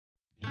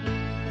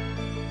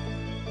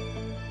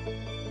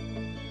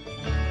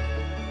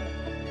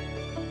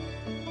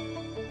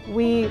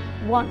We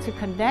want to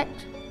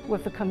connect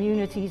with the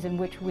communities in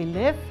which we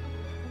live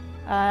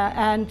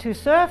and to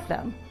serve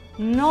them,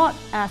 not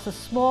as a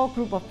small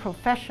group of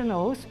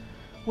professionals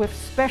with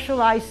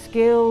specialized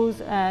skills,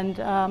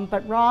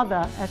 but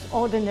rather as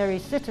ordinary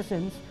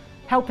citizens,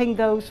 helping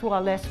those who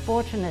are less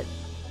fortunate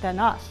than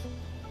us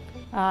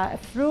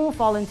through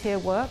volunteer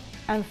work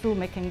and through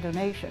making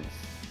donations.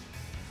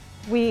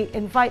 We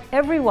invite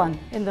everyone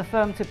in the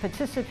firm to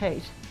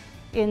participate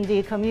in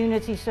the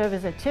community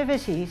service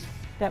activities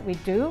that we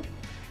do,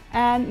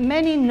 and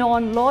many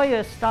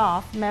non-lawyer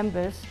staff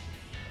members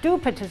do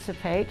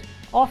participate,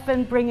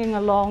 often bringing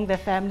along their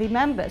family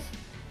members.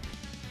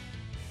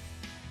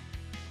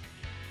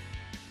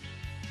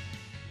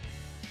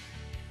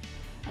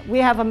 We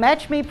have a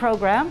Match Me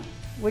program,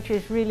 which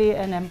is really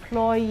an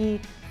employee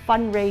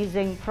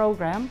fundraising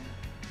program,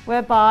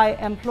 whereby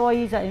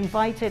employees are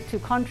invited to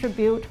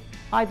contribute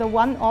either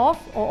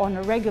one-off or on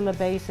a regular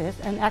basis,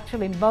 and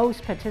actually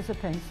most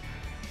participants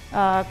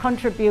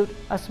contribute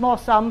a small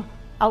sum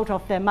out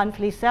of their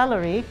monthly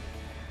salary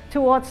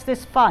towards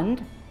this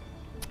fund,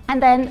 and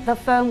then the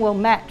firm will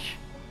match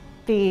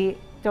the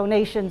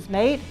donations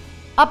made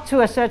up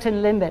to a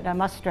certain limit, I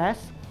must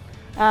stress.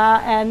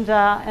 And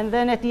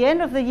then at the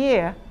end of the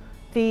year,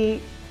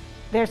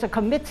 there's a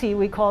committee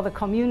we call the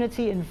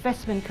Community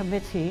Investment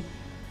Committee,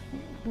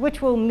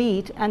 which will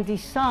meet and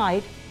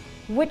decide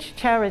which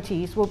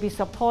charities will be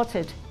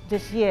supported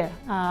this year.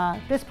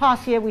 This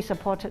past year we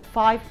supported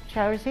 5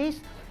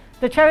 charities.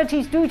 The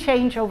charities do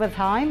change over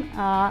time,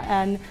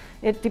 and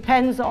it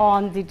depends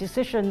on the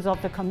decisions of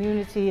the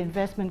Community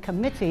Investment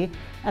Committee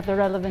at the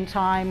relevant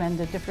time and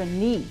the different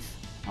needs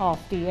of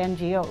the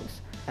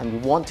NGOs. And we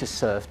want to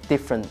serve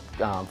different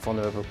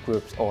vulnerable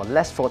groups or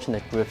less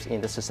fortunate groups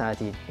in the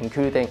society,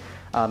 including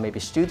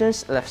maybe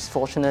students less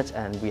fortunate,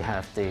 and we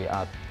have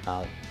the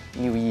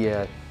New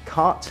Year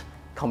card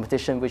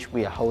competition which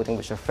we are holding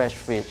with the Fresh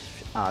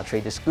Fish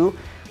Trader School.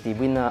 The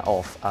winner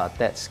of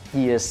that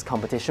year's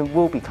competition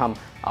will become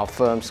our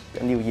firm's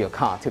New Year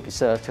card to be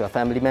served to our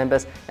family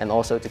members and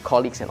also to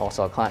colleagues and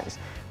also our clients,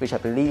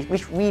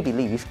 which we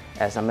believe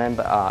as a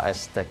member,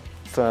 as the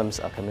firm's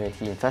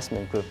community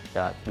investment group,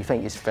 we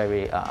think is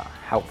very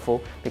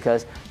helpful,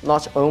 because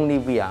not only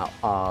we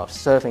are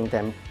serving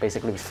them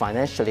basically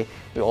financially,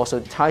 we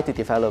also try to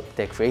develop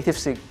their creative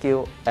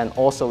skill, and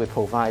also we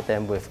provide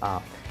them with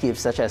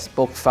gifts such as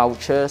book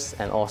vouchers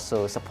and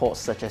also support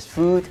such as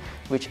food,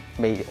 which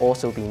may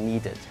also be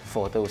needed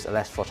for those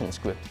less fortunate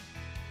groups.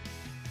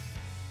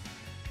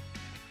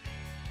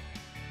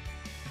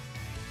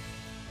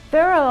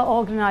 There are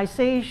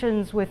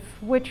organizations with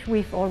which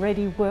we've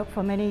already worked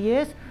for many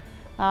years.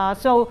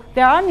 So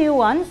there are new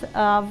ones.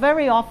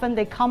 Very often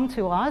they come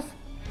to us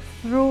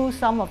through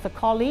some of the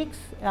colleagues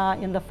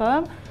in the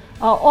firm.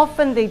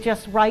 Often they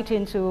just write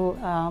into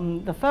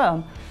the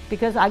firm,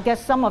 because I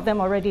guess some of them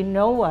already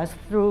know us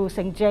through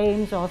St.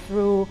 James or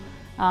through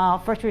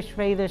Fresh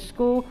Trader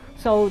School.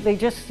 So they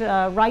just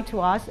write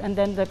to us, and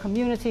then the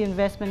Community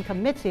Investment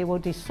Committee will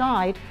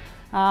decide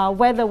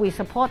whether we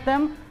support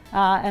them.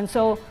 And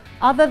so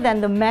other than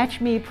the Match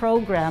Me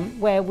program,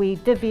 where we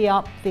divvy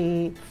up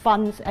the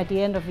funds at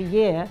the end of the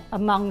year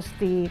amongst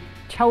the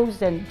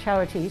chosen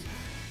charities,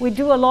 we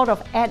do a lot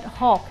of ad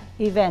hoc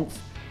events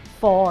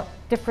for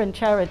different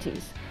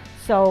charities.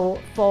 So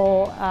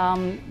for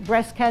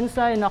breast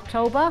cancer in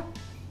October,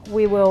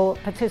 we will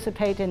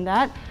participate in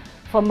that.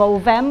 For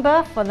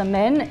Movember, for the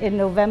men, in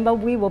November,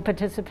 we will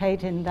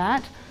participate in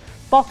that.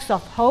 Box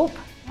of Hope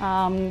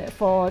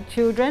for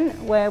children,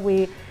 where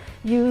we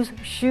use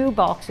shoe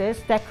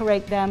boxes,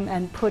 decorate them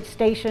and put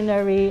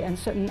stationery and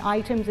certain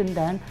items in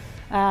them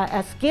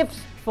as gifts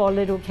for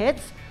little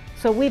kids.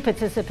 So we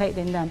participate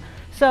in them.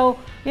 So,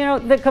 you know,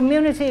 the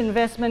Community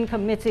Investment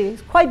Committee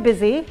is quite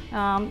busy.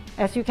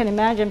 As you can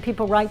imagine,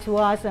 people write to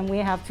us and we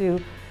have to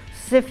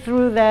sift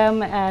through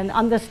them and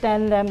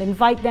understand them,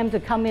 invite them to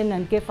come in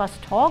and give us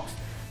talks.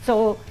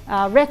 So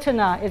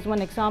Retina is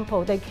one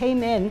example. They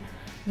came in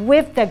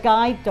with their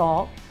guide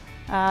dog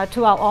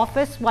to our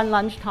office one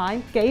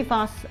lunchtime, gave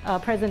us a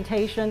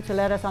presentation to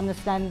let us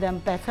understand them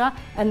better,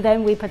 and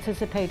then we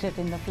participated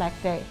in the Flag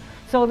Day.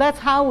 So that's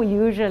how we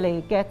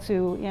usually get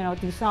to, you know,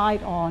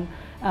 decide on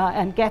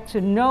and get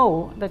to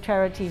know the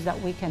charities that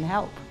we can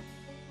help.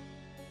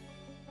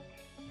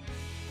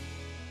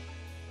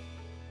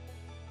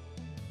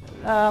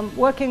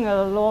 Working at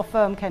a law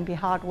firm can be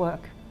hard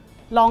work.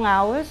 Long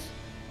hours,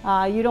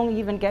 you don't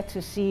even get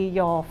to see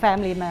your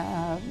family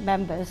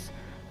members.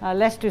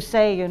 Less to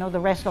say, you know, the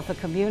rest of the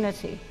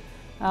community.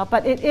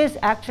 But it is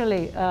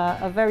actually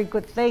a very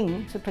good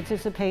thing to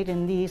participate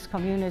in these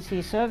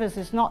community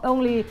services. Not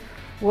only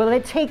will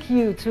it take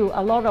you to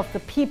a lot of the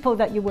people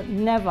that you would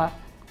never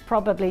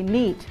probably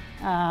meet,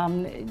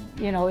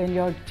 you know, in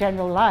your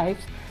general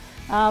lives,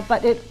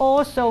 but it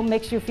also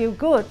makes you feel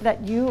good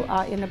that you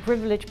are in a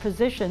privileged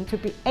position to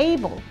be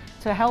able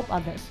to help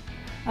others.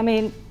 I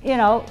mean, you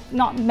know,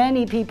 not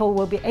many people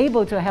will be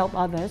able to help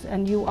others,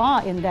 and you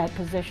are in that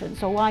position,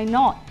 so why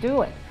not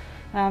do it?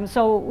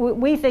 So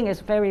we think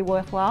it's very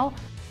worthwhile.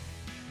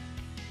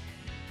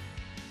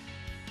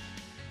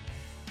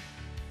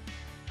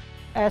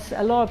 as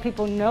a lot of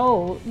people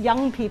know,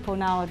 young people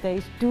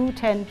nowadays do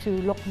tend to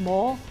look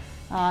more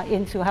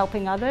into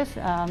helping others.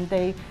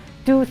 They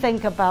do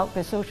think about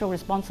the social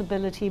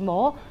responsibility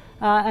more.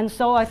 And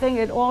so I think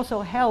it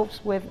also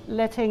helps with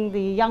letting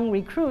the young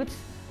recruits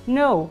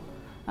know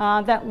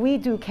that we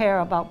do care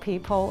about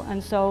people.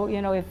 And so,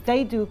 if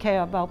they do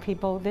care about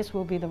people, this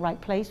will be the right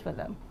place for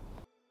them.